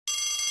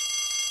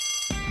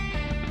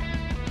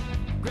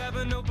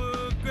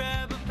notebook,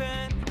 grab a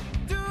pen.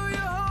 Do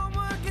your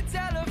homework and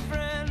tell a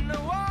friend.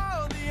 Know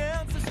all the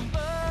answers and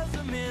buzz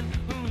them in.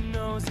 Who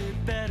knows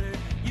it better,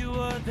 you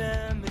or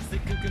them? It's the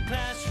Cooking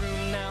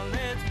Classroom. Now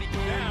let's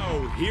begin.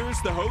 Now,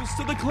 here's the host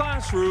of the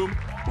Classroom,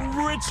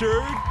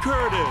 Richard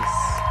Curtis.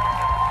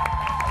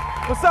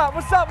 What's up,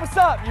 what's up, what's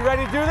up? You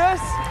ready to do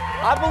this?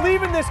 I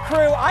believe in this crew.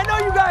 I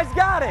know you guys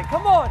got it.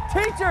 Come on,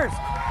 teachers.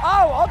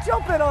 Oh, I'll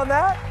jump in on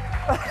that.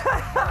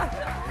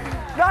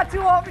 Not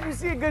too often you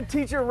see a good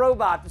teacher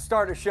robot to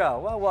start a show.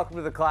 Well, welcome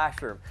to the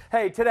Classroom.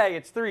 Hey, today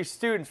it's 3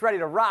 students ready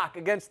to rock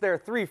against their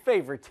 3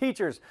 favorite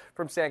teachers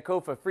from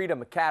Sankofa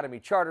Freedom Academy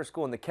Charter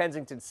School in the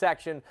Kensington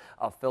section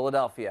of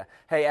Philadelphia.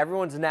 Hey,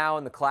 everyone's now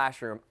in the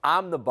classroom.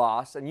 I'm the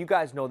boss, and you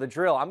guys know the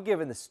drill. I'm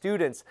giving the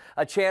students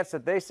a chance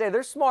that they say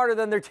they're smarter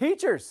than their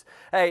teachers.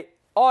 Hey,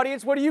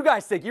 audience, what do you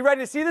guys think? You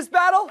ready to see this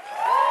battle?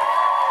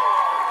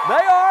 They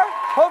are.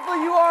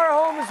 Hopefully you are at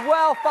home as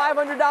well.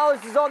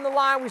 $500 is on the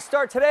line. We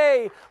start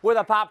today with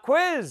a pop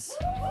quiz.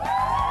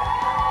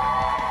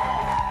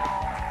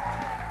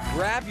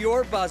 Grab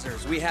your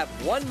buzzers. We have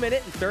 1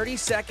 minute and 30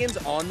 seconds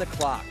on the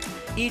clock.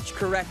 Each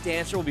correct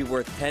answer will be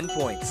worth 10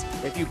 points.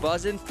 If you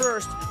buzz in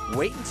first,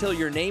 wait until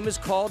your name is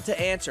called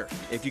to answer.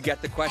 If you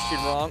get the question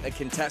wrong, a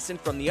contestant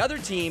from the other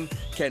team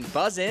can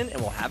buzz in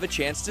and will have a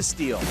chance to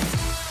steal.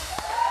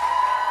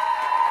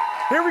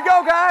 Here we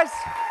go, guys.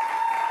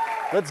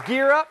 Let's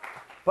gear up.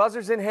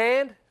 Buzzers in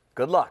hand.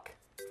 Good luck.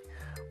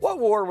 What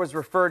war was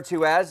referred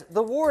to as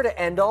the war to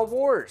end all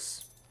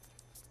wars?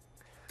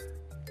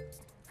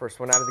 First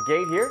one out of the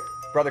gate here.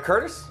 Brother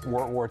Curtis.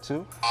 World War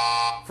II.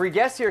 Free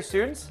guess here,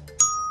 students.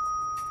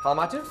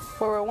 Halamatu?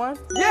 World War I?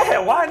 Yeah,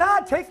 why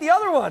not? Take the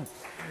other one.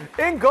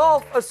 In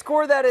golf, a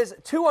score that is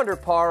 2 under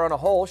par on a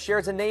hole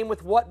shares a name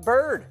with what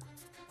bird?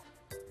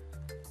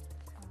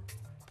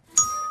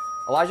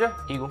 Elijah?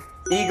 Eagle.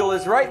 Eagle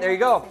is right. There you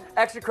go.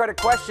 Extra credit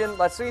question.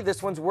 Let's see.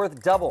 This one's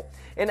worth double.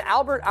 In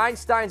Albert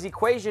Einstein's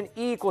equation,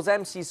 E equals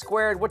mc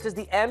squared, what does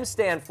the M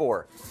stand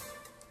for?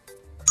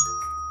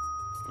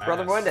 Mass.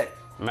 Brother Mwende.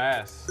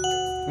 Mass.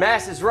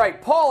 Mass is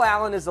right. Paul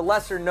Allen is the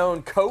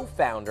lesser-known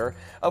co-founder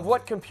of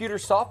what computer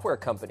software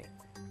company?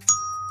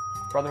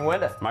 Brother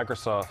Mwende.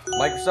 Microsoft.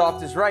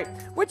 Microsoft is right.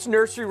 Which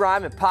nursery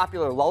rhyme and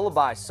popular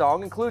lullaby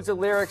song includes the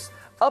lyrics,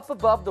 up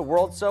above the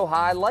world so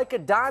high, like a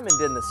diamond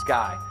in the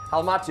sky?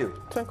 Halamatu.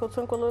 Twinkle,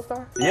 twinkle, little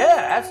star?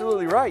 Yeah,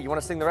 absolutely right. You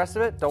want to sing the rest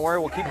of it? Don't worry,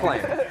 we'll keep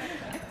playing.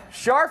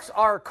 Sharks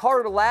are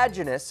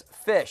cartilaginous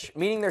fish,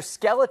 meaning their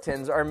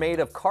skeletons are made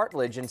of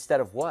cartilage instead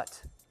of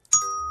what?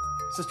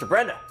 Sister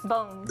Brenda.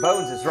 Bones.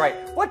 Bones is right.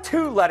 What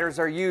 2 letters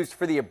are used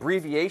for the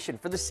abbreviation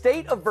for the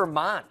state of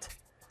Vermont?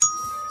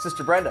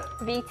 Sister Brenda.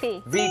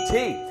 VT.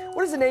 VT.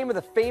 What is the name of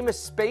the famous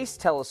space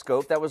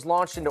telescope that was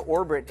launched into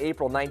orbit in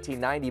April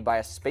 1990 by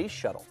a space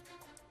shuttle?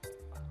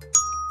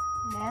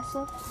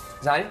 NASA.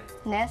 Zion?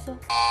 NASA.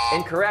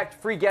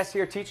 Incorrect. Free guess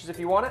here, teachers, if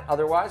you want it.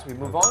 Otherwise, we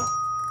move on.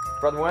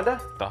 Brother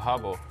Wenda? The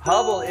Hubble.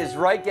 Hubble is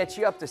right. Gets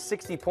you up to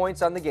 60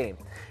 points on the game.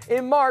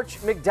 In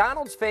March,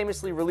 McDonald's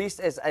famously released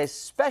as a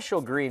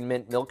special green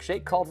mint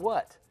milkshake called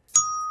what?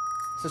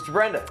 Sister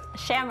Brenda.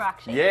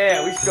 Shamrock shake.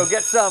 Yeah, we should go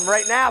get some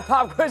right now.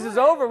 Pop quiz is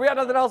over. We got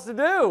nothing else to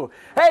do.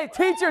 Hey,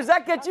 teachers,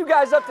 that gets you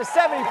guys up to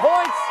 70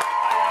 points.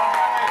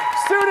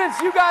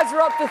 Students, you guys are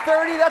up to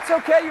 30. That's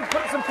okay. You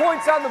put some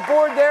points on the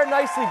board there.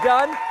 Nicely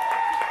done.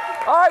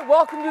 All right,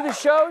 welcome to the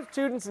show,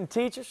 students and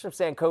teachers from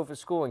Sankofa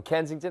School in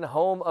Kensington,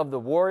 home of the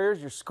Warriors.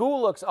 Your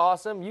school looks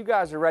awesome. You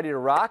guys are ready to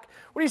rock.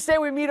 What do you say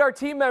we meet our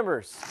team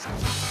members?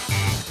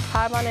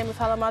 Hi, my name is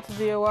Halamatu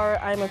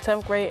Diawara. I am in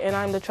 10th grade, and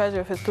I'm the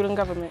treasurer for student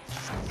government.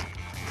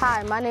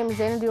 Hi, my name is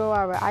Zaina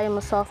Diawara. I am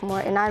a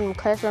sophomore, and I'm a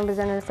class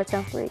representative for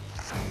 10th grade.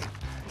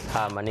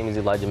 Hi, my name is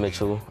Elijah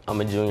Mitchell.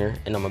 I'm a junior,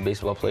 and I'm a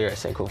baseball player at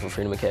Sankofa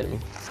Freedom Academy.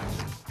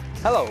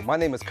 Hello, my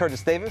name is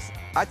Curtis Davis.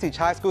 I teach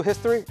high school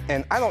history,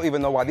 and I don't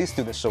even know why these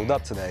students showed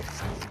up today.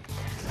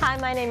 Hi,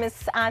 my name is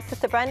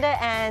Sister Brenda,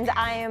 and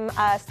I am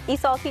an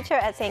ESOL teacher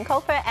at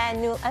Sankofa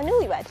and a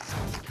newlywed.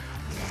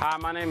 Hi,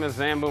 my name is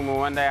Zambu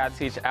Mwende. I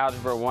teach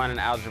Algebra 1 and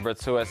Algebra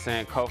 2 at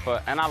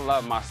Sankofa, and I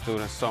love my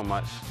students so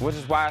much, which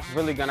is why it's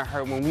really gonna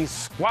hurt when we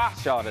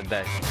squash y'all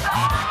today.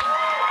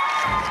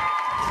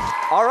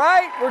 All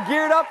right, we're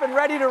geared up and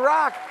ready to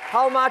rock.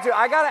 Halamatu,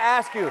 I gotta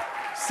ask you,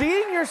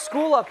 seeing your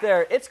school up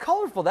there, it's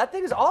colorful. That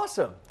thing is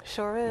awesome.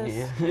 Sure is.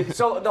 Yeah.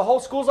 So the whole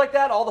school's like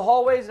that? All the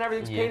hallways and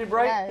everything's painted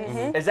bright?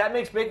 Yeah. Does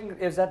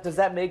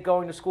that make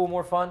going to school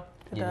more fun?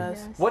 It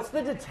does. Yes. What's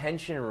the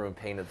detention room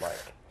painted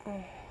like?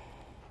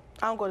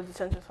 I don't go to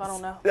detention, so I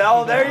don't know.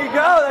 Oh, there you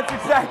go. That's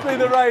exactly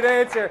the right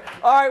answer.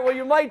 All right, well,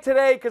 you might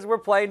today because we're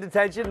playing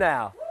detention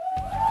now.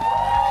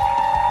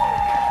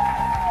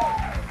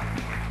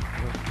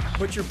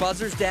 Put your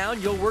buzzers down.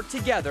 You'll work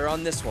together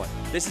on this one.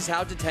 This is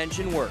how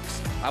detention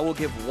works. I will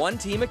give one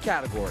team a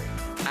category.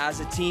 As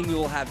a team, you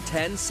will have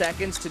 10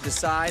 seconds to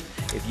decide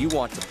if you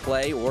want to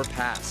play or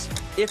pass.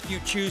 If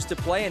you choose to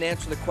play and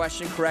answer the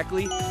question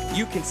correctly,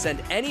 you can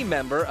send any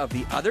member of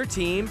the other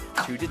team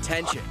to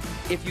detention.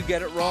 If you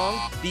get it wrong,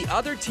 the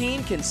other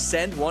team can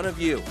send one of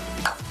you.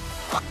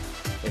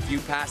 If you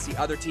pass, the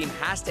other team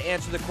has to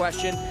answer the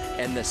question,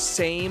 and the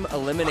same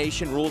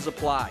elimination rules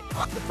apply.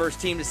 The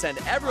first team to send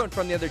everyone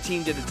from the other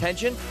team to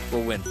detention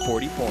will win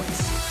 40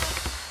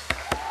 points.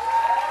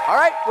 All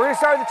right, we're going to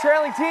start with the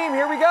trailing team.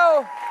 Here we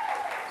go.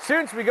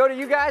 Students, we go to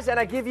you guys, and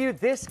I give you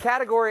this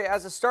category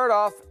as a start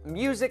off,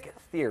 music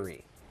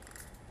theory.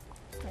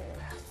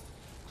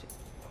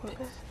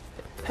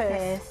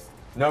 Pass.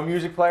 No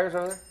music players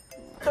over there?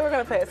 So we're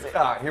going to pass it.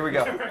 All right, here we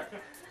go.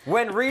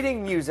 When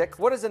reading music,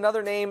 what is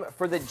another name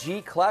for the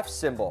G clef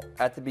symbol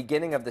at the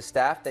beginning of the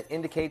staff that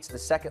indicates the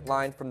second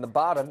line from the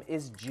bottom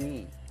is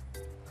G?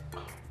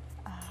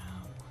 Another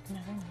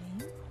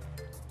name?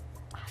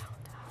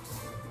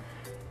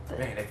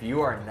 Man, if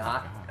you are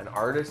not an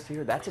artist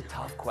here, that's a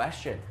tough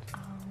question.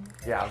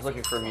 Yeah, I was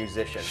looking for a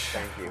musician.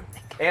 Thank you.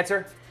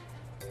 Answer?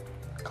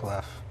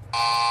 Clef.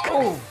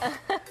 Oh,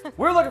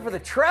 we're looking for the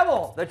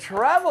treble. The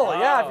treble.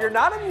 Yeah, if you're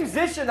not a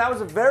musician, that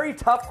was a very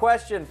tough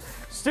question.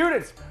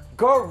 Students,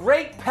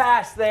 great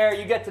pass there.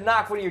 You get to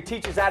knock one of your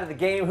teachers out of the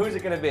game. Who's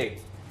it going to be?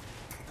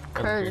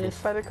 Curtis.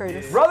 Brother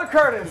Curtis. Brother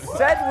Curtis,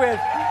 said with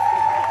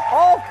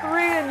all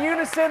three in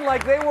unison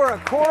like they were a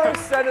chorus,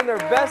 sending their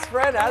best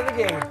friend out of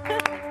the game.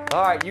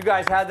 All right, you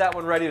guys had that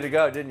one ready to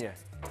go, didn't you?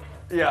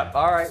 Yeah.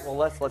 All right, well,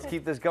 let's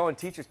keep this going.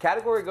 Teachers,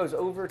 category goes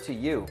over to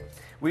you.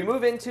 We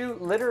move into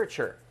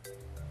literature.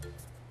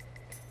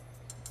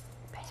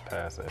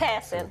 Pass it.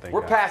 Pass it.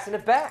 We're passing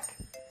it back.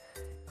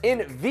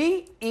 In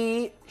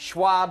V.E.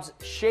 Schwab's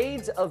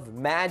Shades of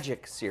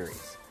Magic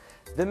series,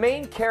 the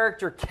main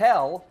character,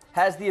 Kel,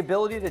 has the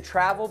ability to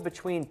travel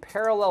between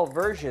parallel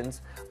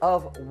versions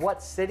of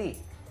what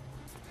city?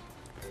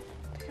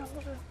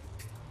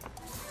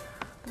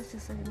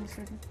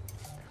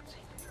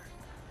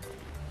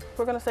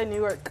 We're going to say New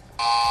York.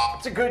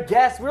 It's a good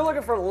guess. We're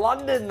looking for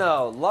London,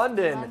 though.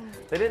 London.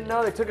 They didn't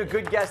know. They took a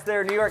good guess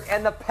there, New York.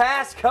 And the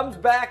pass comes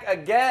back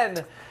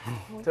again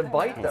to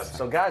bite them.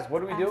 So, guys,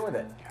 what are we doing with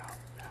it?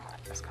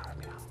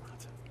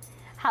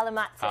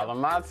 Halamatsu.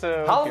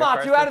 Halamatsu.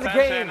 Halamatsu out of the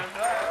game.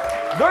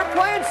 They're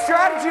playing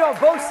strategy on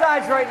both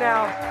sides right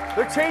now.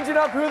 They're changing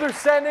up who they're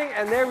sending.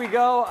 And there we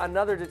go.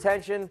 Another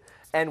detention.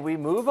 And we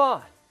move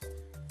on.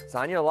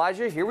 Sonia,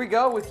 Elijah, here we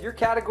go with your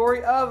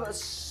category of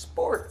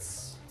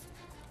sports.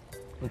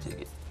 We'll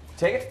take it.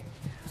 Take it.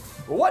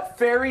 What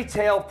fairy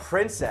tale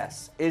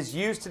princess is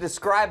used to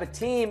describe a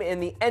team in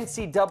the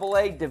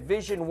NCAA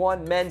Division I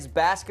men's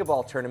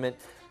basketball tournament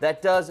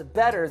that does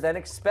better than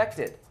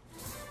expected?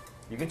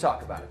 You can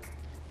talk about it.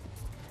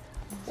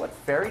 What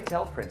fairy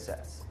tale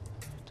princess?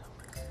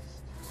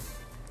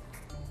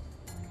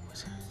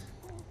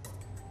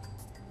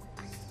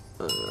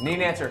 Need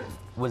an answer.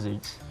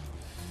 Wizards.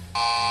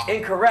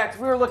 Incorrect.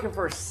 We were looking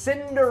for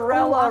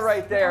Cinderella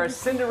right there, a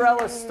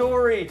Cinderella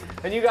story.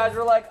 And you guys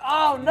were like,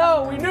 oh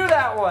no, we knew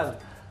that one.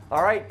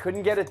 All right,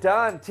 couldn't get it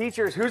done.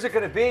 Teachers, who's it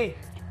going to be?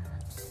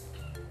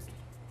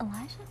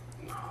 Elijah?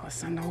 No, let's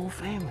send the whole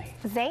family.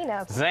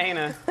 Zainab.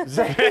 Zaina.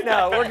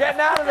 Zaina, we're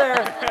getting out of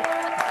there.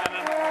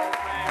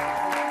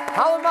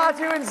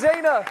 Halamatsu and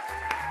Zaina.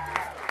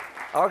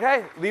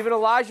 Okay, leaving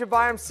Elijah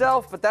by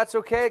himself, but that's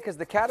okay because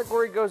the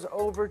category goes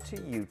over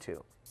to you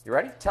two. You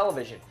ready?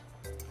 Television.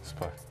 Let's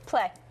play.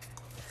 Play.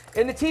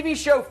 In the TV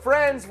show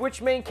Friends,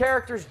 which main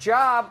character's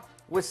job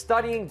was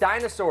studying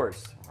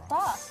dinosaurs?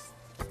 Ross.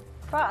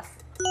 Ross.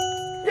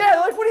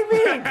 Yeah, like, what do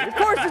you mean? Of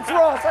course it's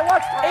Ross. I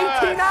watched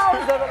 18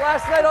 hours of it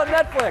last night on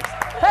Netflix.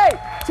 Hey,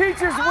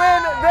 teachers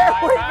win. They're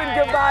waving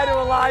goodbye to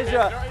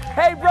Elijah.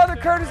 Hey, Brother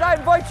Curtis, I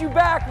invite you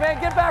back, man.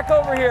 Get back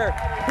over here.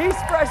 He's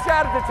fresh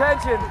out of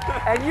detention,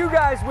 and you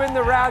guys win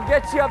the round.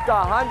 Get you up to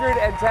 110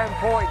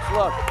 points.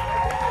 Look,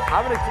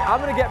 I'm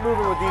gonna get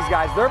moving with these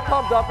guys. They're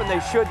pumped up, and they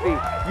should be.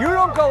 You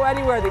don't go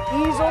anywhere. The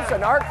easels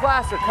and art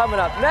class are coming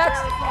up next.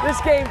 This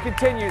game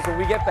continues when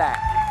we get back.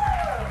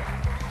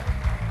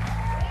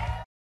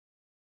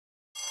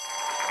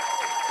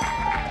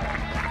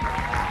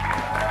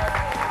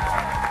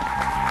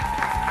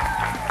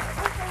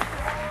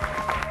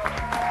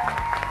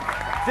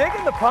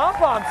 Digging the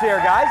pom-poms here,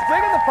 guys.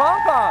 Digging the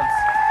pom-poms.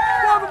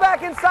 Welcome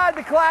back inside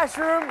the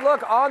classroom.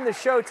 Look, on the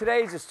show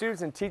today is the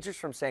students and teachers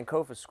from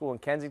Sankofa School in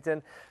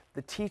Kensington.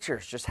 The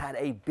teachers just had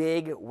a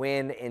big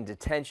win in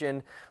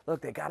detention.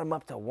 Look, they got them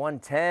up to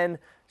 110.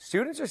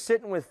 Students are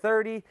sitting with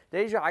 30.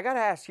 Deja, I got to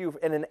ask you,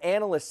 in an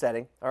analyst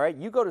setting, all right,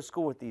 you go to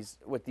school with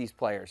these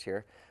players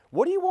here.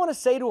 What do you want to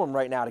say to them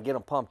right now to get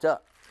them pumped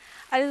up?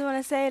 I just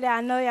want to say that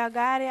I know y'all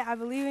got it. I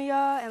believe in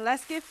y'all, and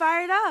let's get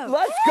fired up.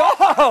 Let's go!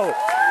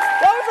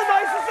 That was the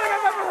nicest thing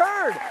I've ever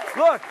heard.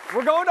 Look,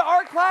 we're going to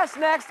art class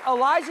next.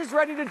 Elijah's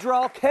ready to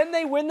draw. Can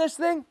they win this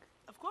thing?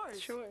 Of course.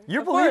 Sure.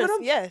 You're believing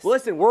them? Yes.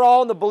 Listen, we're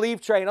all on the believe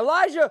train.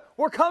 Elijah,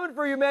 we're coming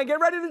for you, man. Get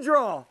ready to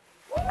draw.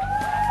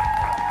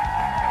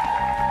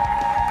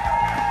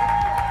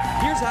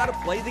 Here's how to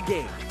play the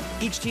game.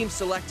 Each team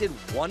selected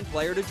one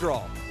player to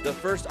draw. The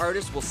first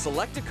artist will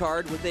select a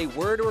card with a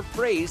word or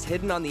phrase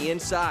hidden on the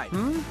inside.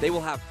 They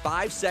will have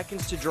 5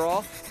 seconds to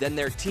draw, then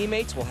their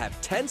teammates will have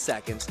 10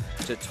 seconds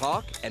to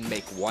talk and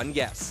make one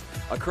guess.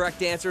 A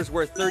correct answer is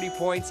worth 30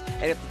 points,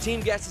 and if the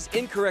team guesses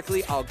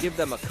incorrectly, I'll give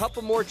them a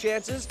couple more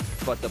chances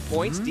but the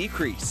points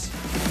decrease.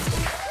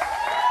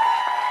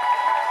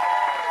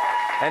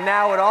 And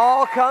now it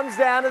all comes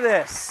down to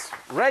this.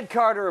 Red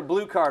card or a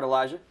blue card,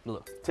 Elijah?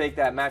 Blue. Take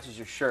that, matches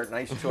your shirt.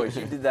 Nice choice.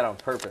 You did that on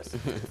purpose.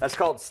 That's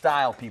called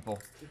style, people.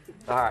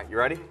 All right, you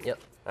ready? Yep.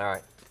 All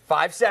right.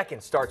 5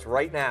 seconds starts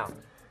right now.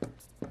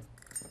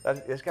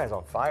 This guy's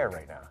on fire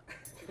right now.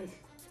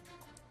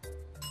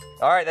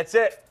 All right, that's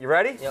it. You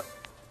ready? Yep.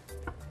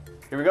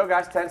 Here we go,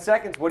 guys. 10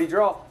 seconds. What do you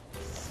draw?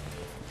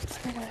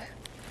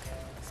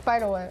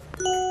 Spiderweb.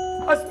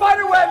 A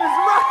spider web is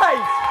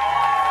right!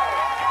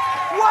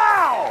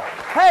 Wow!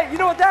 Hey, you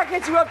know what? That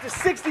gets you up to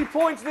 60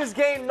 points this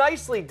game.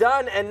 Nicely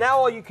done. And now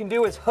all you can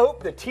do is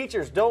hope the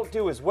teachers don't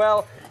do as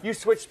well. You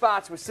switch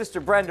spots with Sister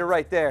Brenda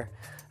right there.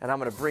 And I'm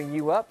going to bring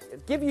you up.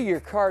 Give you your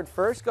card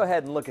first. Go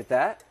ahead and look at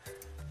that.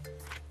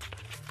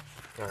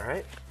 All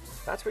right.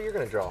 That's what you're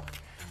going to draw.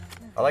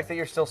 I like that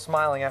you're still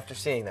smiling after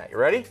seeing that. You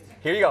ready?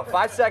 Here you go.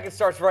 5 seconds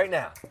starts right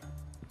now.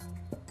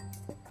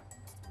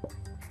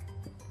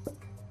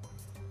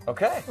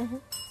 Okay.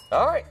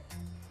 All right.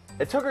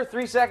 It took her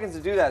 3 seconds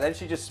to do that. Then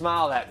she just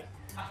smiled at me.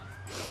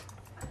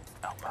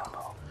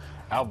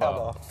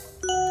 Elbow.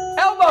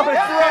 Elbow is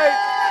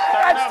right.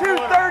 That's two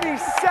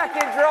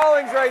 30-second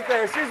drawings right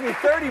there. Excuse me,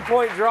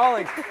 30-point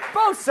drawings.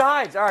 Both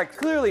sides. All right,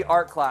 clearly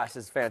art class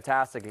is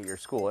fantastic at your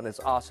school, and it's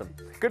awesome.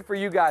 Good for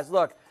you guys.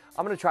 Look,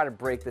 I'm going to try to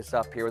break this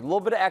up here with a little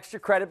bit of extra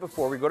credit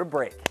before we go to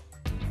break.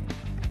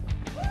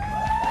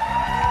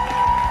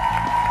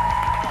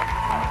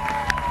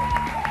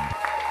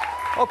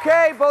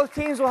 Okay, both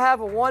teams will have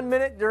 1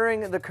 minute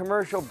during the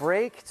commercial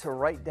break to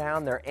write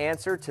down their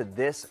answer to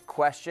this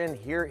question.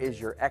 Here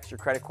is your extra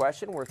credit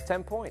question worth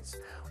 10 points.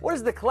 What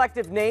is the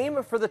collective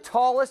name for the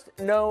tallest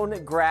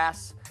known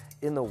grass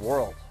in the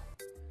world?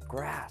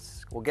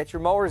 Grass. Well, get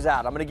your mowers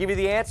out. I'm going to give you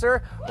the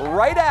answer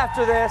right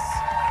after this.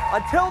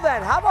 Until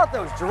then, how about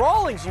those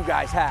drawings you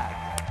guys had?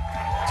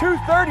 2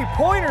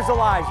 30-pointers,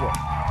 Elijah.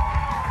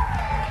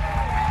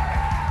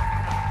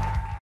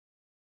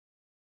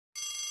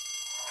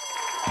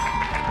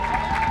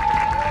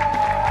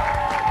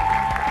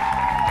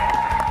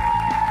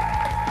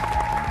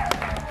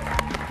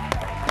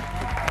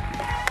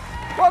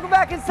 Welcome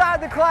back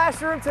inside the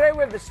classroom. Today we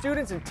have the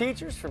students and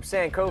teachers from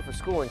Sankofa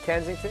School in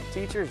Kensington.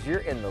 Teachers, you're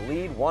in the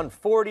lead,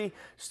 140.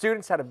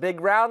 Students had a big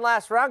round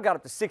last round, got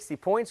up to 60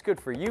 points. Good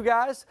for you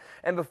guys.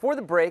 And before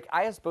the break,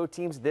 I asked both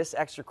teams this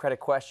extra credit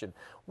question.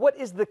 What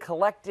is the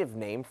collective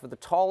name for the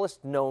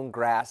tallest known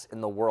grass in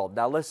the world?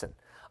 Now listen,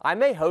 I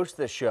may host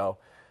this show,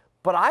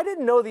 but I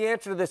didn't know the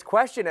answer to this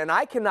question, and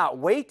I cannot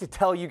wait to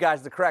tell you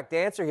guys the correct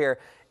answer here.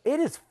 It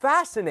is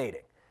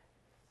fascinating.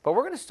 But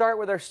we're going to start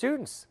with our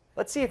students.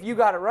 Let's see if you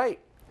got it right.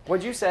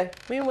 What'd you say?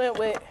 We went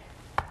with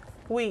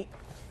wheat.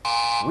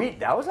 Wheat,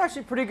 that was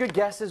actually a pretty good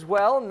guess as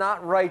well.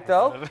 Not right,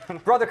 though.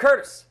 Brother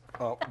Curtis.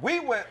 We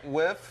went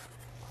with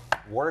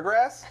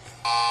watergrass.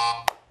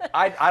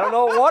 I don't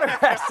know what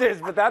watergrass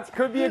is, but that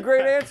could be a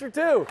great answer,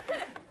 too.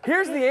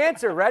 Here's the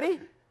answer.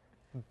 Ready?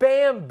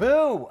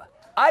 Bamboo.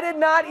 I did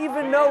not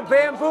even know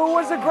bamboo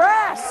was a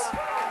grass.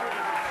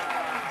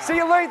 So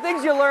you learn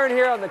things you learn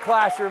here on the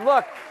classroom.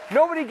 Look,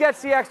 nobody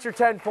gets the extra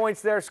 10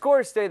 points there.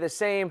 Scores stay the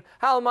same.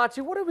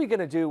 Halamatu, what are we going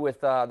to do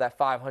with that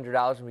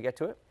 $500 when we get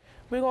to it?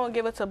 We're going to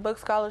give it to book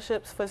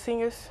scholarships for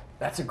seniors.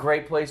 That's a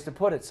great place to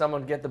put it.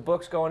 Someone get the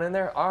books going in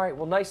there. All right,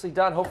 well, nicely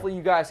done. Hopefully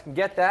you guys can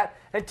get that.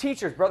 And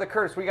teachers, Brother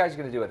Curtis, what are you guys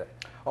going to do with it?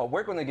 Oh,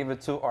 we're going to give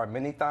it to our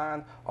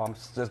mini-thon.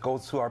 Just go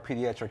to our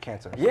pediatric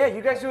cancer. Yeah,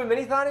 you guys do a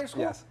mini-thon at your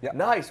school? Yes. Yep.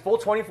 Nice. Full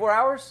 24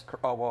 hours?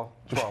 Oh, well,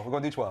 12. We're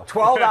going to do 12.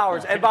 12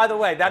 hours. And by the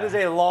way, that is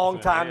a long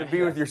time to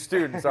be with your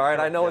students, all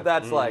right? I know what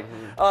that's like.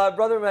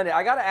 Brother Mendy,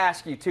 I got to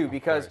ask you, too,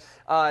 because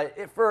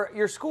for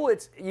your school,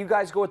 you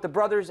guys go with the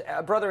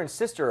brother and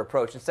sister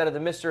approach instead of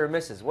the Mr. and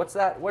Mrs. What's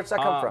that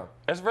come from?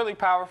 It's really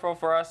powerful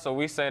for us, so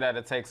we say that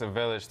it takes a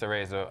village to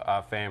raise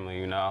a family,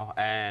 you know,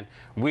 and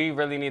we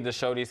really need to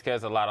show these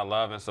kids a lot of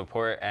love and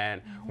support,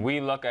 and we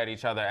look at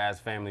each other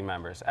as family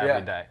members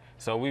every day.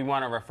 So we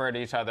want to refer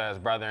to each other as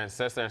brother and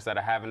sister instead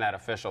of having that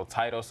official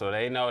title, so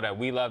they know that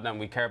we love them,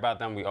 we care about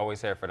them, we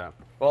always here for them.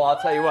 Well,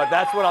 I'll tell you what,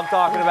 that's what I'm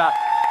talking about.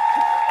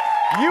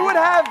 You would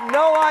have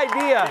no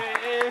idea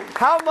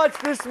how much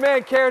this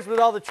man cares with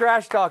all the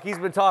trash talk he's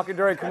been talking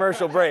during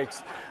commercial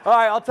breaks. All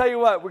right, I'll tell you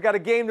what, we got a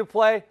game to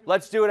play.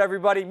 Let's do it,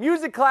 everybody.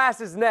 Music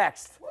class is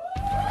next.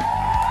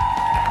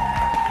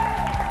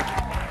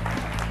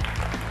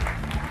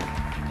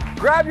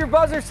 Grab your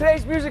buzzers.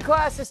 Today's music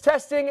class is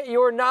testing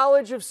your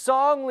knowledge of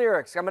song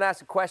lyrics. I'm going to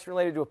ask a question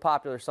related to a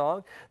popular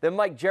song. Then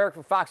Mike Jarrett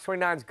from Fox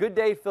 29's Good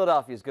Day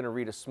Philadelphia is going to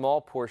read a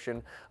small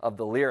portion of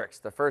the lyrics.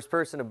 The first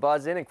person to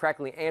buzz in and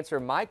correctly answer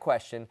my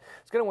question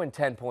is going to win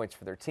 10 points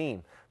for their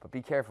team. But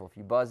be careful, if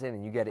you buzz in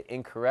and you get it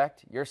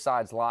incorrect, your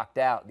side's locked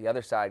out. The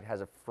other side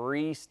has a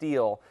free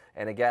steal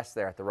and a guess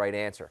there at the right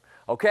answer.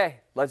 Okay,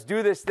 let's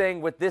do this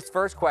thing with this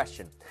first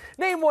question.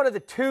 Name one of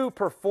the 2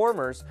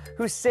 performers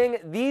who sing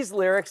these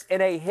lyrics in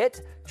a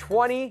hit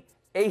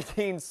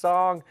 2018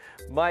 song.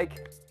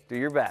 Mike, do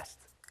your best.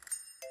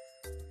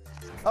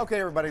 Okay,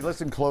 everybody,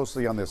 listen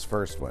closely on this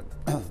first one.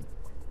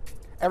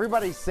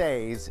 Everybody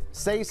say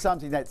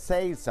something that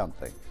says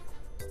something.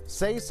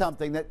 Say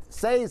something that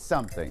says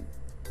something.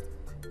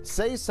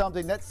 Say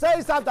something that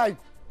says something.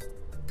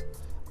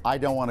 I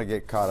don't want to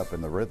get caught up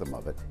in the rhythm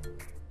of it.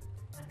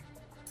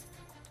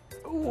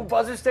 Ooh,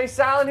 buzzer, stay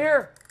silent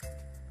here.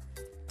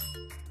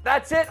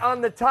 That's it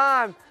on the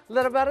time.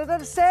 Little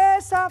bit say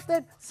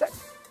something.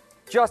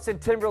 Justin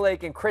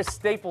Timberlake and Chris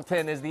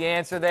Stapleton is the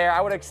answer there. I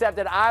would have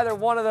accepted either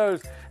one of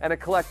those, and a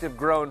collective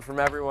groan from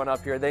everyone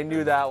up here. They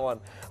knew that one.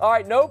 All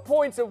right, no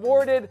points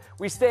awarded.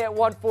 We stay at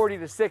 140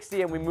 to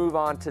 60, and we move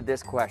on to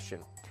this question.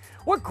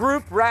 What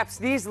group raps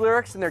these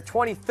lyrics in their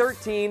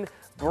 2013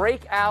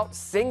 breakout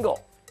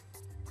single?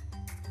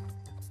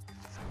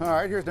 All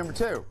right, here's number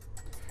 2.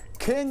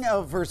 King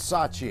of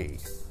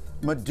Versace,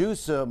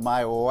 Medusa,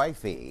 my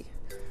wifey.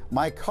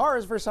 My car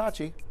is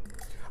Versace.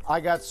 I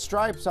got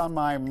stripes on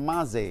my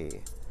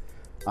Mazzy.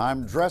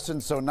 I'm dressing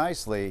so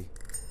nicely,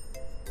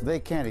 they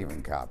can't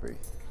even copy.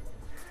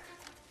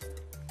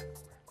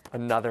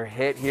 Another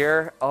hit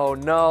here. Oh,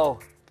 no.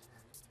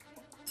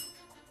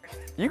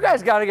 You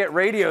guys got to get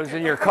radios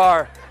in your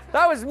car.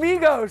 That was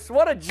Migos.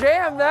 What a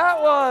jam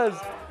that was.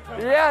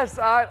 Yes,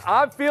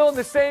 I'm feeling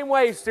the same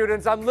way,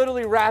 students. I'm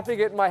literally rapping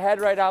it in my head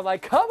right now. I'm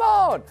like, come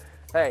on.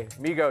 Hey,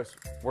 Migos,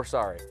 we're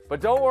sorry.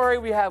 But don't worry,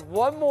 we have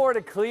one more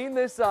to clean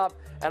this up,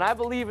 and I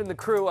believe in the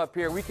crew up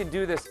here. We can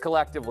do this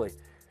collectively.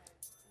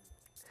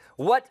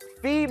 What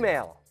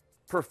female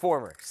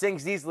performer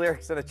sings these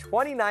lyrics in a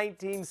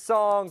 2019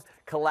 song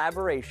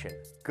collaboration?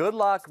 Good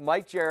luck,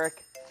 Mike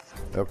Jarek.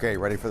 Okay,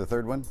 ready for the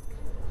third one?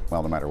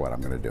 Well, no matter what,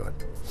 I'm going to do it.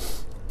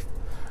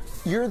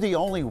 You're the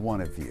only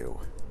one of you.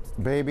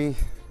 Baby,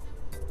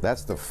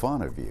 that's the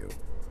fun of you.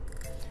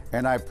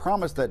 And I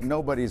promise that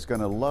nobody's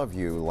going to love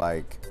you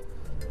like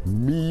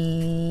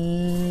me.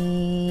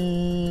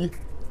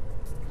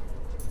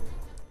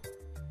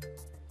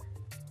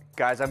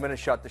 Guys, I'm going to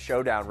shut the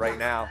show down right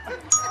now.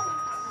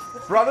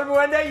 Brother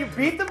Muende, you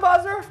beat the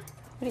buzzer?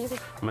 What do you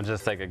think? I'm gonna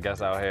just take a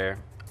guess out here.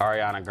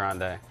 Ariana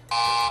Grande.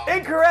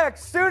 Incorrect.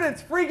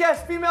 Students, free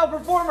guest female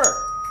performer.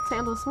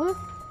 Taylor Swift.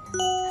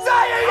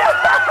 Yeah!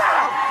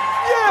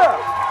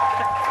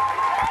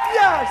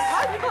 Yes!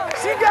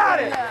 She got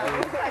it!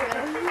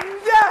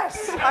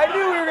 Yes! I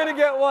knew we were going to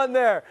get one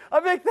there.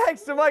 A big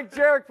thanks to Mike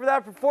Jarek for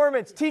that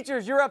performance.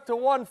 Teachers, you're up to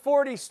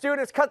 140.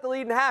 Students, cut the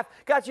lead in half.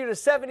 Got you to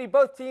 70.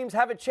 Both teams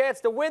have a chance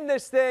to win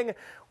this thing.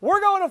 We're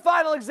going to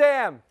final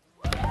exam.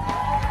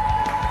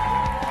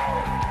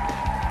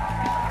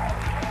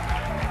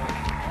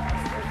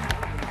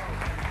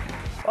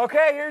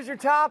 Okay, here's your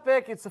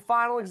topic. It's the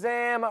final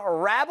exam,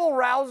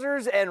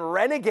 rabble-rousers and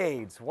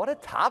renegades. What a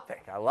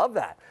topic. I love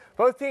that.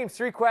 Both teams,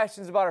 3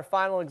 questions about our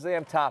final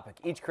exam topic.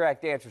 Each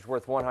correct answer is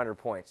worth 100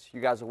 points. You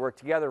guys will work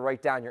together,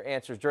 write down your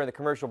answers during the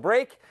commercial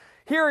break.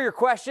 Here are your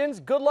questions.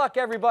 Good luck,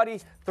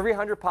 everybody.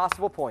 300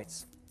 possible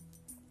points.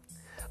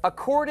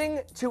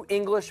 According to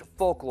English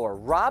folklore,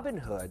 Robin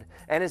Hood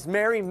and his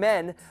merry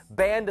men,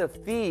 band of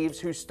thieves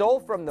who stole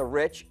from the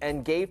rich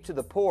and gave to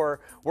the poor,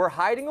 were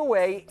hiding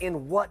away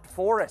in what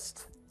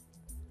forest?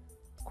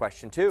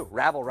 Question 2,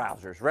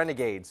 rabble-rousers,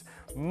 renegades.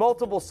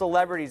 Multiple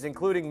celebrities,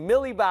 including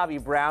Millie Bobby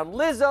Brown,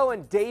 Lizzo,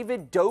 and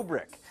David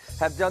Dobrik,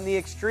 have done the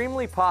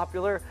extremely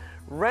popular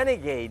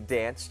Renegade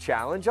Dance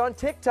Challenge on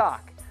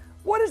TikTok.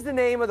 What is the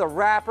name of the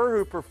rapper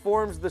who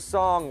performs the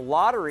song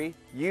Lottery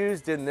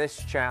used in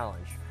this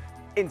challenge?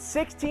 In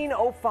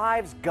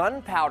 1605's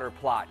Gunpowder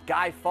Plot,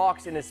 Guy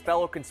Fawkes and his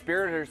fellow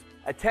conspirators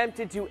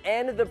attempted to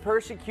end the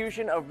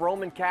persecution of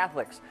Roman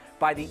Catholics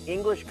by the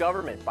English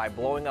government by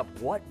blowing up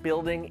what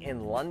building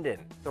in London?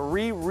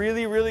 3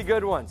 really, really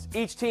good ones.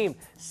 Each team,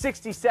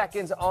 60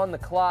 seconds on the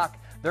clock.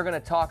 They're going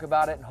to talk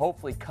about it and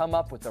hopefully come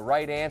up with the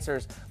right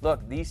answers.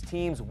 Look, these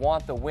teams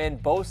want the win.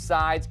 Both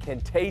sides can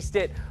taste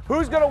it.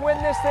 Who's going to win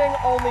this thing?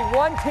 Only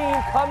one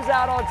team comes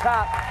out on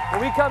top.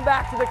 When we come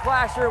back to the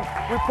classroom,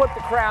 we put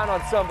the crown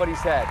on somebody's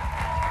head.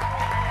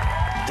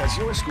 Does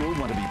your school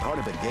want to be part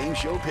of a game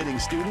show pitting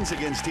students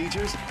against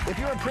teachers? If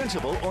you're a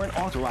principal or an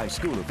authorized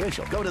school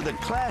official, go to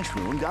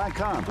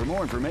theclassroom.com for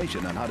more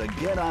information on how to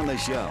get on the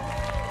show.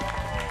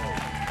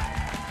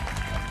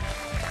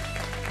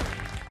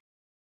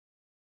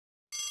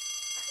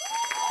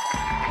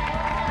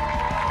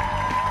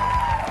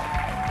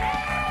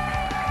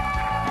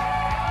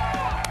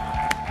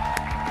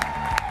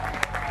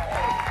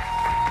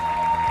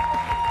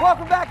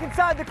 Welcome back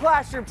inside the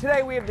classroom.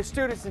 Today we have the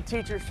students and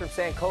teachers from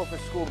Sankofa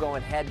School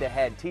going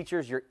head-to-head.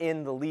 Teachers, you're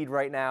in the lead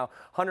right now,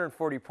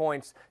 140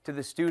 points to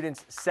the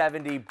students'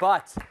 70.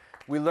 But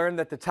we learned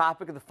that the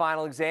topic of the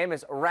final exam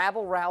is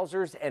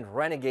rabble-rousers and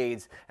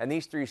renegades. And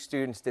these 3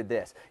 students did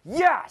this.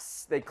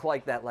 Yes! They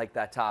like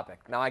that topic.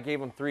 Now I gave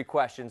them 3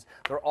 questions.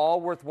 They're all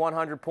worth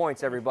 100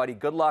 points, everybody.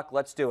 Good luck.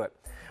 Let's do it.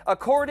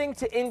 According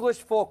to English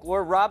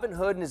folklore, Robin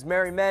Hood and his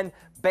merry men,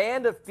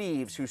 band of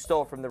thieves who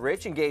stole from the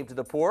rich and gave to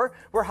the poor,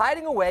 were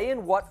hiding away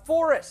in what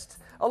forest?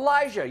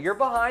 Elijah, you're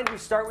behind. We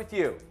start with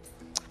you.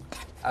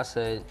 I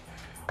said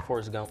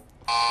Forrest Gump.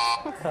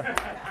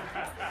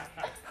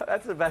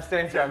 That's the best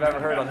answer I've ever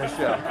heard on this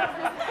show.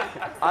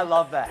 I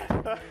love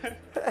that.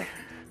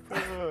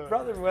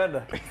 Brother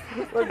Wenda,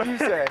 what did you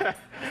say?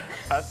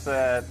 I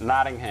said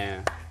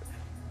Nottingham.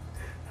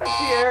 That's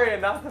the area,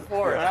 not the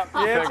forest. The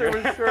answer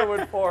was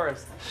Sherwood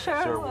Forest.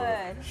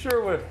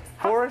 Sherwood.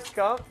 Forrest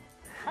Gump?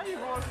 How you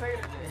going to say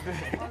it?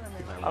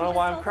 I don't know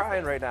why I'm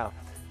crying right now.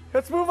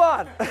 Let's move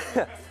on.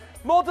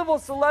 Multiple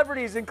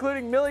celebrities,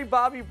 including Millie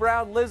Bobby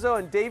Brown, Lizzo,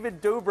 and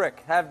David Dobrik,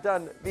 have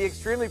done the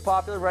extremely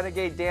popular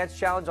Renegade Dance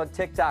Challenge on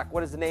TikTok.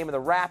 What is the name of the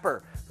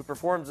rapper who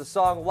performs the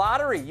song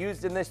Lottery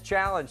used in this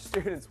challenge?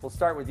 Students, we'll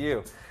start with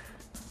you.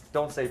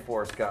 Don't say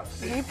Forrest Gump.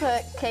 You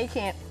put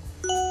K-Camp.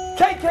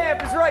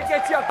 K-Camp is right,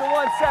 gets you up to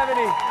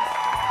 170.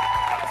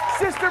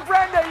 Sister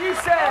Brenda, you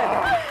said.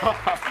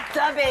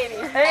 Duh, baby.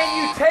 And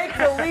you take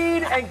the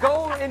lead and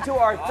go into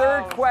our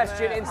third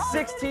question. In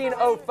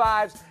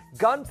 1605's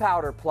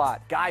Gunpowder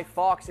Plot, Guy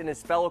Fawkes and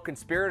his fellow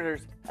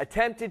conspirators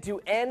attempted to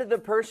end the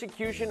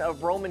persecution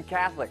of Roman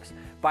Catholics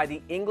by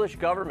the English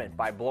government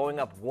by blowing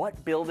up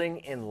what building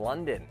in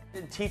London?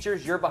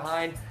 Teachers, you're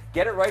behind.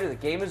 Get it right or the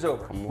game is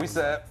over. We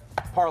said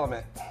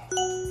Parliament.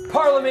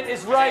 Parliament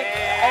is right.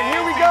 And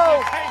here we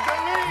go.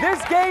 This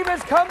game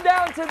has come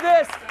down to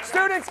this.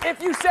 Students,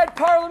 if you said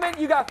Parliament,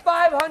 you got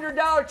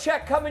 $500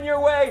 check coming your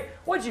way.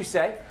 What'd you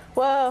say?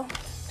 Well,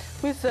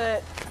 we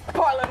said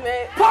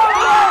Parliament.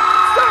 Parliament!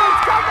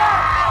 Students, come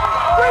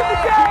back! Win the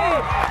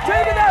game!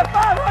 Taking that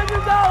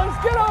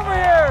 $500. Get over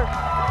here!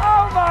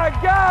 Oh my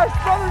gosh!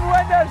 Brother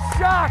Wenda's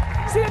shocked.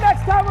 See you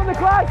next time on the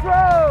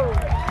Classroom.